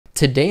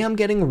Today I'm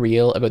getting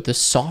real about the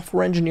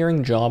software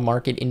engineering job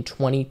market in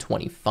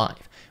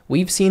 2025.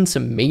 We've seen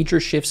some major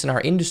shifts in our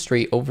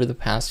industry over the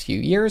past few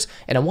years,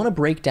 and I want to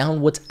break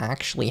down what's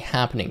actually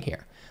happening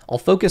here. I'll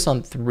focus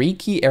on three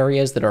key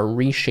areas that are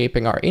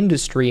reshaping our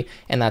industry,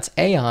 and that's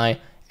AI,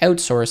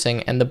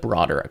 outsourcing, and the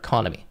broader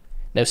economy.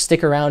 Now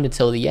stick around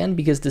until the end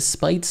because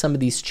despite some of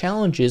these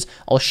challenges,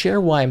 I'll share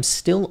why I'm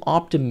still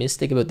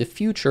optimistic about the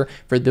future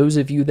for those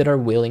of you that are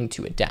willing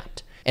to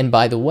adapt. And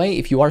by the way,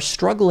 if you are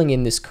struggling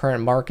in this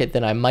current market,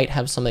 then I might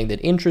have something that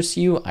interests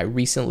you. I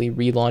recently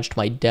relaunched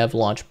my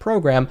DevLaunch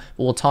program,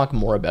 but we'll talk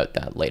more about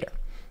that later.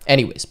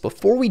 Anyways,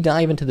 before we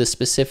dive into the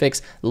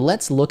specifics,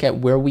 let's look at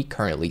where we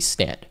currently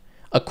stand.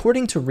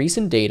 According to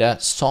recent data,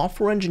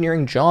 software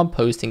engineering job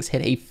postings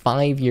hit a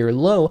 5-year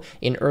low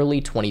in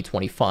early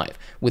 2025,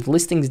 with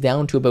listings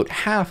down to about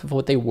half of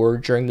what they were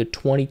during the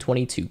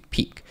 2022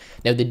 peak.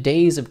 Now, the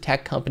days of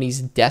tech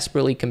companies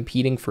desperately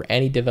competing for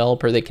any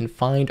developer they can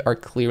find are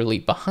clearly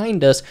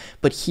behind us,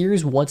 but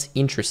here's what's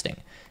interesting.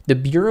 The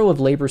Bureau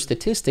of Labor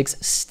Statistics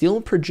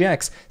still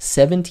projects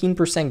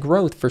 17%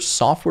 growth for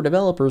software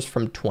developers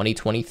from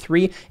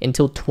 2023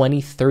 until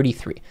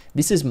 2033.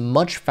 This is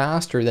much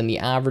faster than the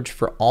average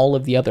for all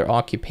of the other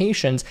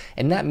occupations,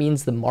 and that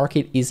means the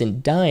market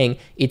isn't dying,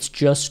 it's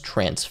just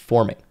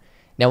transforming.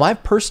 Now,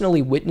 I've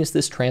personally witnessed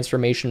this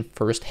transformation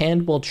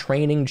firsthand while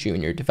training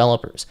junior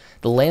developers.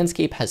 The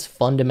landscape has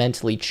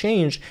fundamentally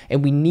changed,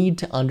 and we need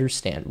to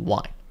understand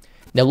why.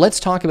 Now,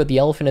 let's talk about the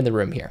elephant in the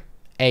room here,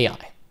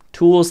 AI.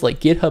 Tools like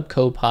GitHub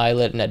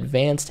Copilot and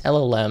advanced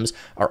LLMs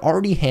are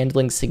already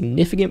handling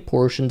significant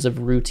portions of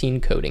routine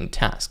coding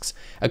tasks.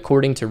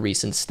 According to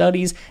recent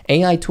studies,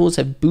 AI tools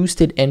have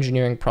boosted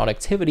engineering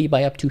productivity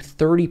by up to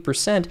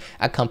 30%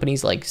 at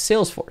companies like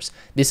Salesforce.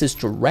 This has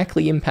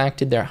directly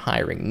impacted their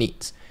hiring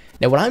needs.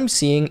 Now, what I'm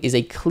seeing is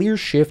a clear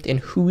shift in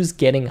who's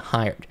getting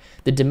hired.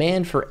 The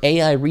demand for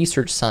AI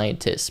research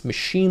scientists,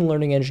 machine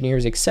learning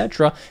engineers,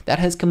 etc., that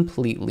has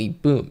completely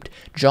boomed.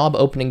 Job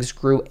openings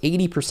grew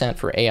 80%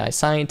 for AI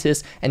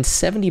scientists and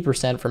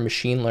 70% for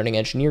machine learning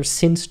engineers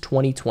since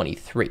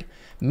 2023.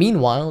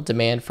 Meanwhile,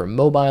 demand for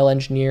mobile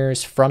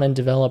engineers, front-end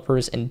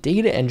developers, and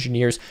data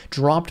engineers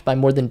dropped by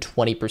more than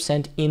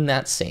 20% in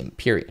that same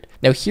period.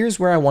 Now, here's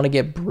where I want to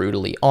get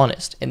brutally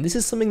honest, and this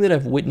is something that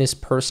I've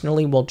witnessed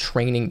personally while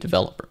training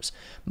developers.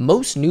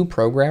 Most new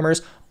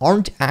programmers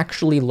aren't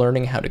actually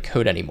learning how to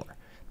code anymore.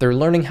 They're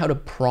learning how to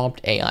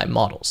prompt AI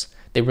models.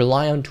 They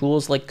rely on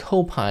tools like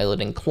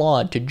Copilot and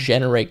Claude to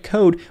generate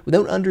code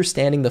without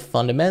understanding the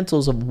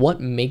fundamentals of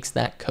what makes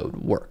that code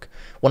work.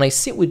 When I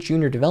sit with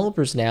junior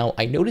developers now,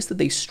 I notice that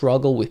they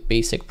struggle with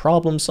basic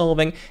problem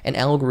solving and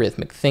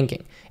algorithmic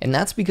thinking, and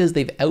that's because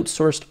they've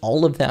outsourced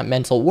all of that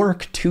mental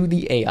work to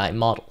the AI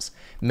models.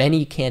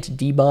 Many can't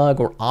debug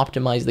or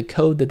optimize the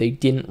code that they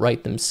didn't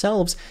write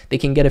themselves. They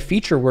can get a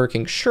feature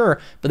working,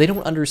 sure, but they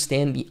don't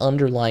understand the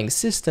underlying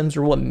systems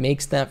or what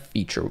makes that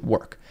feature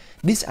work.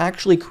 This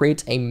actually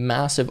creates a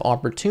massive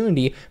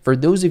opportunity for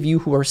those of you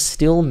who are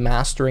still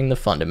mastering the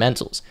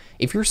fundamentals.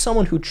 If you're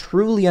someone who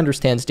truly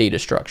understands data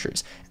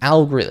structures,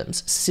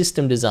 algorithms,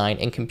 system design,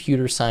 and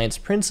computer science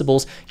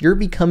principles, you're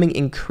becoming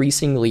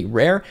increasingly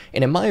rare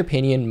and, in my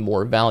opinion,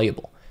 more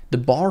valuable. The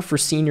bar for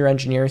senior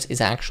engineers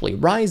is actually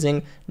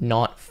rising,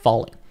 not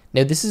falling.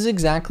 Now, this is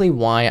exactly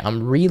why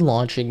I'm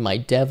relaunching my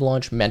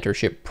DevLaunch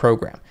mentorship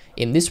program.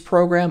 In this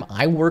program,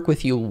 I work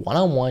with you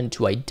one-on-one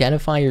to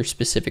identify your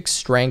specific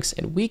strengths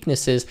and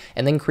weaknesses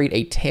and then create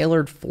a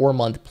tailored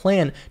 4-month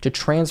plan to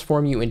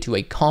transform you into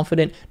a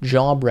confident,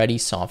 job-ready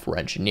software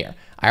engineer.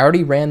 I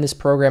already ran this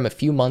program a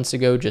few months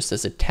ago just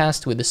as a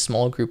test with a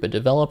small group of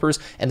developers,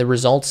 and the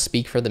results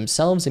speak for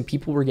themselves and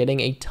people were getting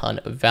a ton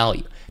of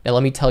value. Now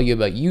let me tell you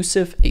about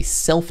Yusuf, a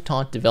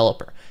self-taught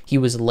developer. He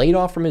was laid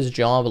off from his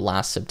job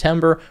last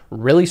September,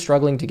 really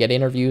struggling to get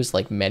interviews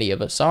like many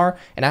of us are,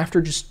 and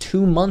after just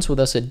 2 months with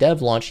us at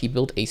DevLaunch, he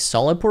built a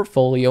solid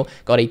portfolio,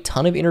 got a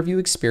ton of interview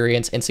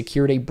experience, and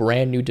secured a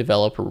brand new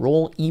developer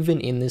role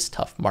even in this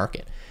tough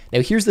market. Now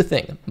here's the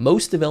thing,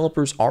 most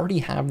developers already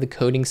have the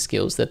coding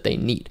skills that they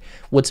need.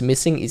 What's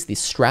missing is the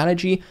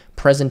strategy,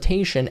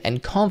 presentation,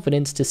 and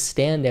confidence to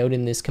stand out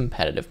in this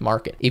competitive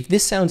market. If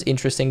this sounds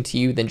interesting to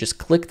you, then just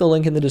click the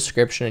link in the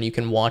description and you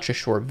can watch a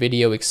short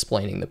video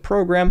explaining the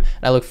program,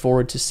 and I look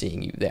forward to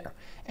seeing you there.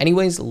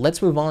 Anyways,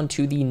 let's move on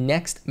to the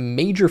next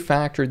major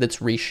factor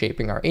that's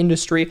reshaping our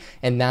industry,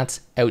 and that's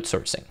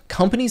outsourcing.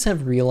 Companies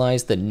have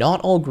realized that not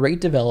all great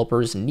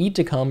developers need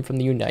to come from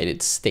the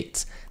United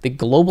States. The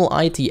global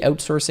IT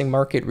outsourcing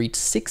market reached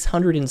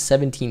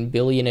 $617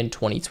 billion in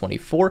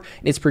 2024,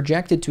 and is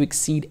projected to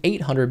exceed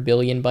 $800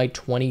 billion by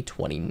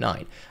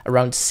 2029.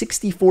 Around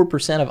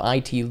 64% of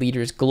IT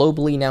leaders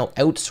globally now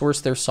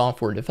outsource their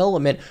software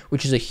development,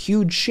 which is a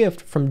huge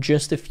shift from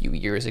just a few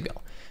years ago.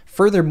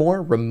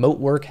 Furthermore, remote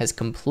work has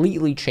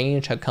completely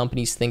changed how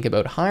companies think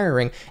about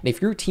hiring, and if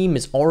your team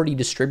is already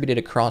distributed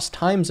across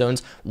time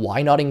zones,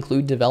 why not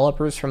include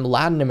developers from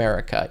Latin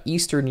America,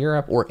 Eastern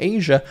Europe, or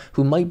Asia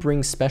who might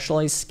bring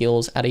specialized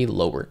skills at a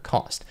lower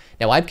cost?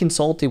 Now, I've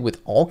consulted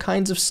with all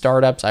kinds of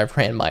startups, I've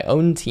ran my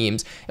own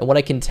teams, and what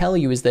I can tell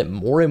you is that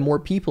more and more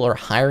people are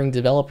hiring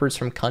developers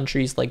from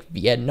countries like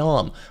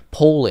Vietnam,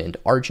 Poland,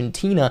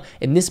 Argentina,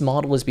 and this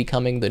model is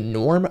becoming the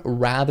norm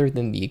rather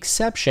than the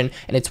exception,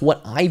 and it's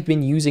what I've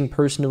been using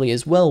personally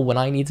as well when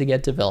I need to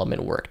get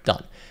development work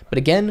done. But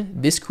again,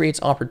 this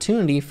creates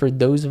opportunity for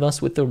those of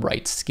us with the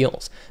right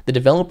skills. The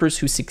developers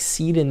who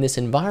succeed in this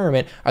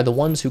environment are the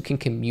ones who can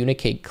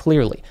communicate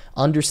clearly,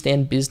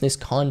 understand business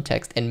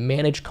context, and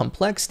manage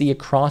complexity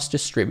across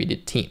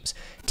distributed teams.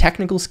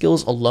 Technical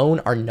skills alone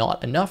are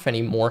not enough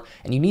anymore,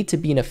 and you need to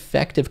be an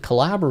effective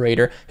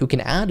collaborator who can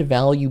add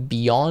value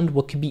beyond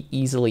what can be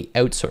easily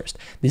outsourced.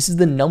 This is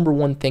the number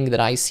one thing that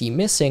I see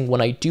missing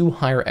when I do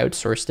hire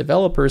outsourced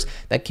developers: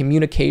 that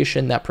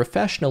communication, that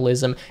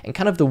professionalism, and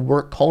kind of the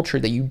work culture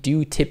that you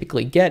do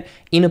typically get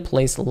in a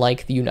place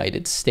like the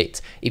United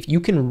States. If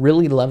you can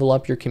really level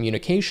up your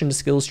communication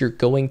skills, you're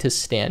going to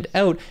stand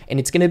out, and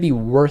it's going to be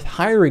worth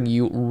hiring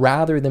you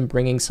rather than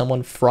bringing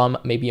someone from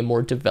maybe a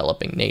more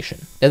developing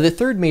nation. Now, the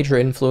third major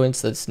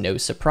influence that's no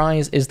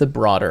surprise is the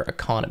broader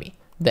economy.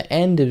 The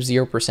end of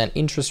 0%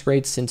 interest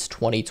rates since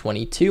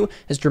 2022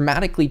 has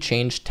dramatically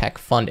changed tech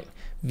funding.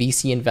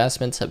 VC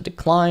investments have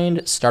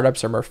declined,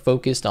 startups are more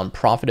focused on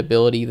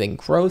profitability than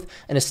growth,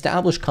 and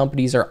established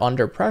companies are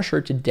under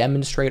pressure to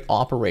demonstrate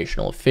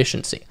operational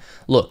efficiency.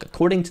 Look,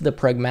 according to the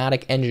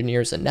Pragmatic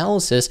Engineers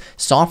analysis,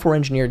 software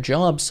engineer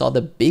jobs saw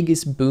the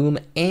biggest boom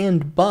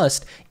and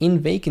bust in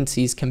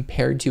vacancies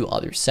compared to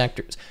other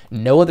sectors.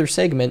 No other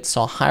segment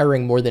saw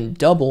hiring more than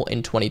double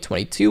in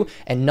 2022,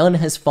 and none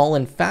has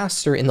fallen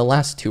faster in the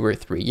last 2 or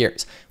 3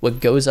 years. What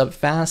goes up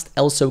fast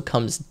also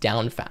comes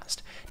down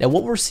fast. Now,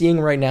 what we're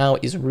seeing right now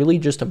is really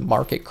just a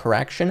market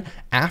correction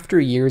after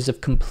years of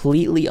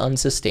completely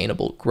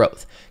unsustainable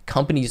growth.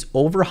 Companies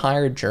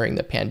overhired during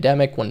the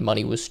pandemic when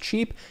money was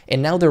cheap,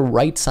 and now they're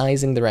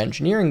right-sizing their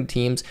engineering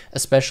teams,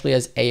 especially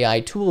as AI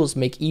tools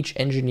make each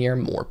engineer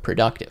more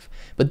productive.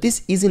 But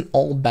this isn't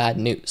all bad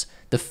news.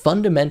 The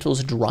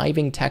fundamentals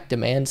driving tech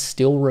demand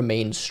still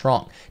remain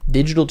strong.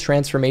 Digital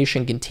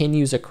transformation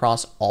continues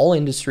across all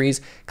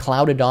industries,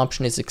 cloud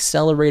adoption is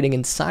accelerating,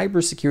 and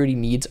cybersecurity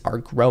needs are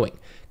growing.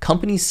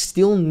 Companies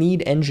still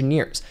need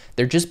engineers.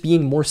 They're just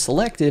being more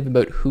selective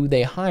about who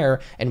they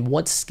hire and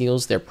what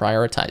skills they're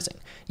prioritizing.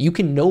 You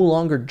can no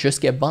longer just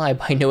get by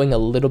knowing a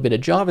little bit of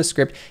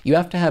JavaScript. You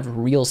have to have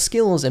real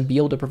skills and be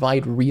able to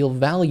provide real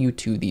value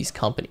to these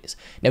companies.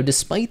 Now,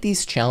 despite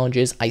these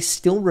challenges, I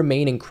still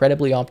remain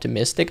incredibly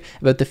optimistic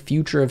about the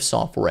future of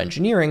software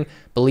engineering.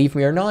 Believe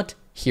me or not,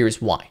 here's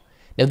why.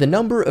 Now, the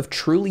number of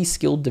truly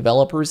skilled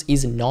developers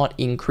is not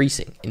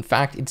increasing. In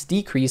fact, it's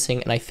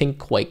decreasing, and I think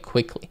quite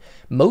quickly.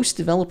 Most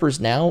developers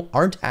now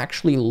aren't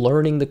actually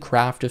learning the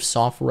craft of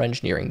software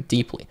engineering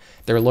deeply.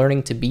 They're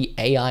learning to be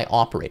AI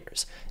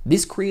operators.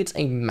 This creates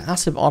a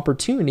massive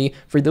opportunity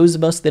for those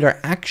of us that are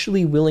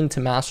actually willing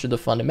to master the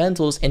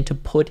fundamentals and to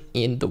put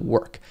in the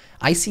work.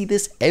 I see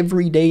this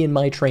every day in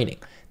my training.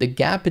 The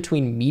gap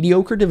between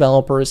mediocre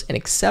developers and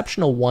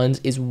exceptional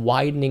ones is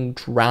widening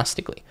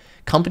drastically.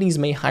 Companies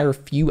may hire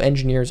few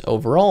engineers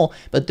overall,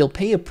 but they'll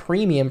pay a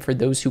premium for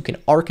those who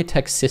can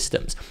architect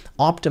systems,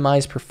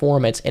 optimize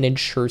performance, and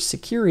ensure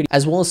security,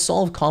 as well as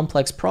solve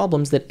complex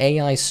problems that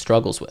AI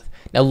struggles with.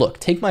 Now look,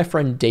 take my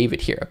friend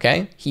David here,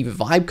 okay? He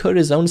vibe coded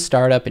his own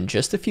startup in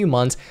just a few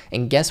months,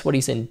 and guess what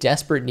he's in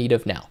desperate need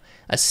of now?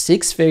 A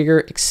 6-figure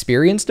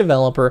experienced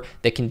developer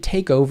that can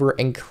take over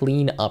and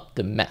clean up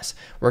the mess.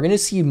 We're going to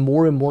see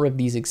more and more of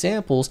these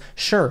examples.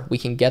 Sure, we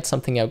can get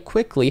something out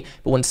quickly,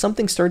 but when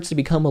something starts to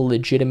become a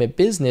legitimate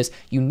business,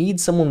 you need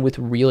someone with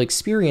real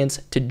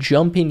experience to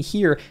jump in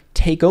here,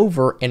 take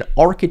over, and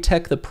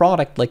architect the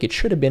product like it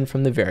should have been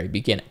from the very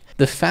beginning.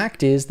 The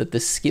fact is that the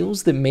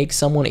skills that make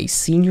someone a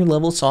senior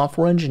level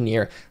software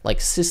engineer, like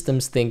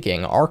systems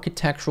thinking,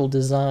 architectural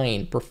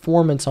design,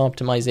 performance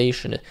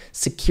optimization,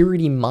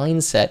 security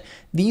mindset,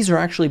 these are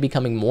actually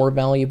becoming more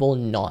valuable,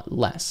 not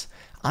less.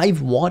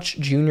 I've watched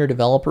junior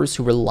developers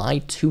who rely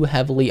too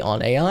heavily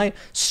on AI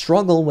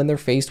struggle when they're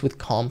faced with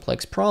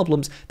complex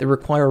problems that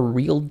require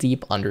real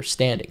deep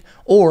understanding.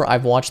 Or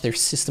I've watched their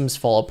systems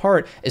fall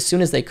apart as soon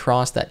as they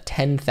cross that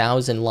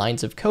 10,000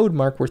 lines of code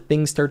mark where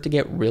things start to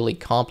get really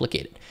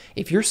complicated.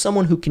 If you're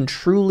someone who can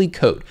truly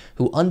code,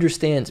 who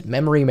understands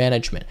memory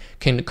management,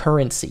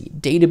 concurrency,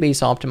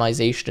 database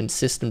optimization, and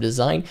system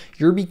design,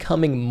 you're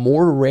becoming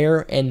more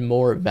rare and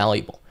more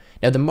valuable.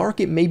 Now, the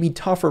market may be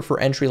tougher for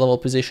entry-level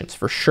positions,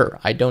 for sure.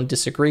 I don't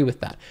disagree with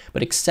that.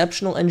 But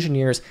exceptional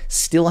engineers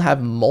still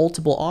have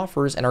multiple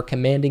offers and are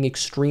commanding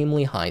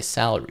extremely high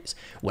salaries.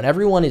 When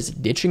everyone is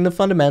ditching the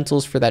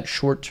fundamentals for that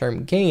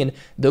short-term gain,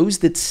 those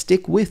that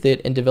stick with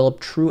it and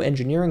develop true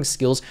engineering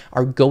skills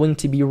are going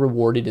to be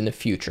rewarded in the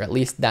future. At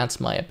least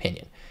that's my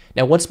opinion.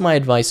 Now, what's my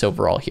advice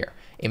overall here?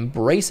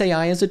 Embrace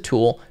AI as a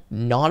tool,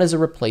 not as a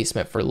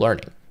replacement for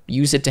learning.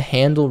 Use it to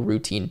handle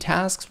routine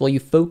tasks while you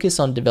focus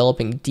on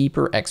developing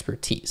deeper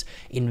expertise.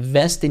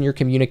 Invest in your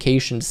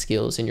communication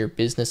skills and your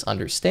business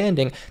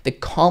understanding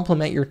that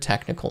complement your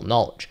technical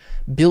knowledge.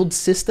 Build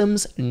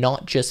systems,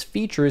 not just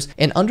features,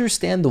 and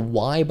understand the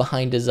why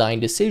behind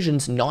design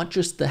decisions, not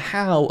just the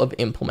how of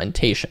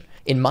implementation.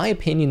 In my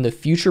opinion, the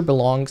future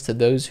belongs to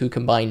those who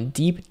combine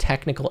deep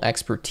technical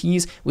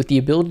expertise with the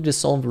ability to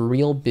solve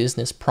real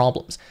business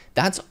problems.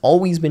 That's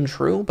always been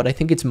true, but I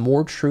think it's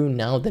more true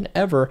now than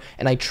ever,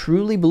 and I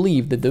truly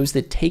believe that those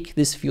that take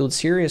this field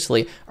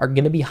seriously are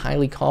going to be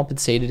highly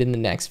compensated in the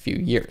next few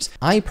years.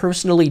 I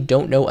personally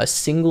don't know a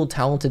single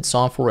talented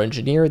software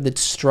engineer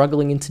that's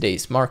struggling in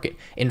today's market.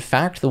 In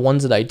fact, the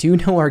ones that I do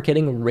know are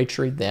getting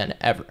richer than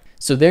ever.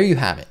 So there you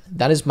have it.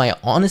 That is my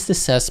honest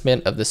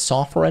assessment of the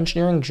software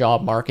engineering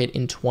job market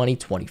in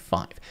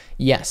 2025.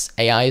 Yes,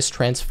 AI is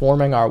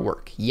transforming our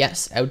work.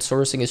 Yes,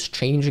 outsourcing is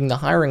changing the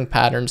hiring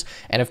patterns.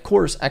 And of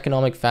course,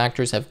 economic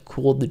factors have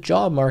cooled the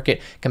job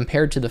market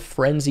compared to the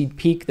frenzied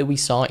peak that we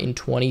saw in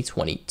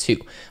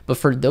 2022. But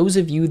for those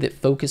of you that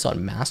focus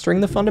on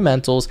mastering the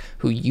fundamentals,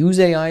 who use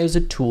AI as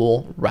a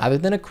tool rather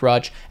than a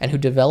crutch, and who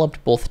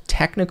developed both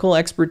technical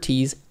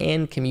expertise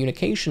and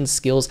communication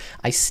skills,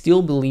 I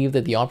still believe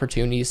that the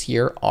opportunities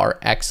here are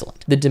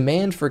excellent. The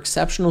demand for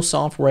exceptional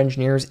software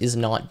engineers is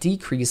not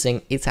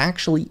decreasing, it's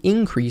actually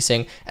increasing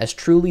as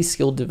truly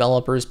skilled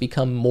developers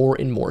become more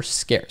and more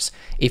scarce.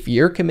 If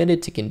you're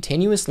committed to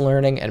continuous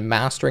learning and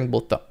mastering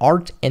both the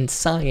art and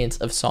science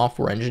of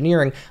software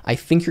engineering, I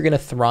think you're going to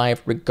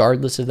thrive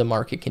regardless of the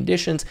market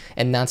conditions,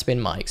 and that's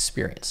been my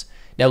experience.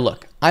 Now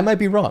look, I might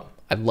be wrong.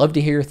 I'd love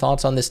to hear your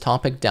thoughts on this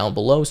topic down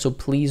below, so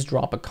please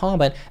drop a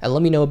comment and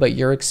let me know about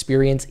your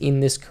experience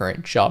in this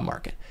current job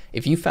market.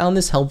 If you found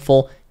this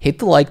helpful, hit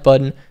the like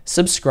button,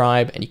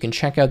 subscribe, and you can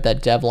check out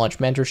that DevLaunch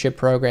mentorship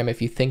program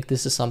if you think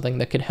this is something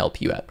that could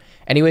help you out.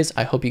 Anyways,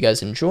 I hope you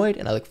guys enjoyed,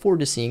 and I look forward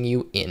to seeing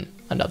you in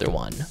another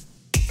one.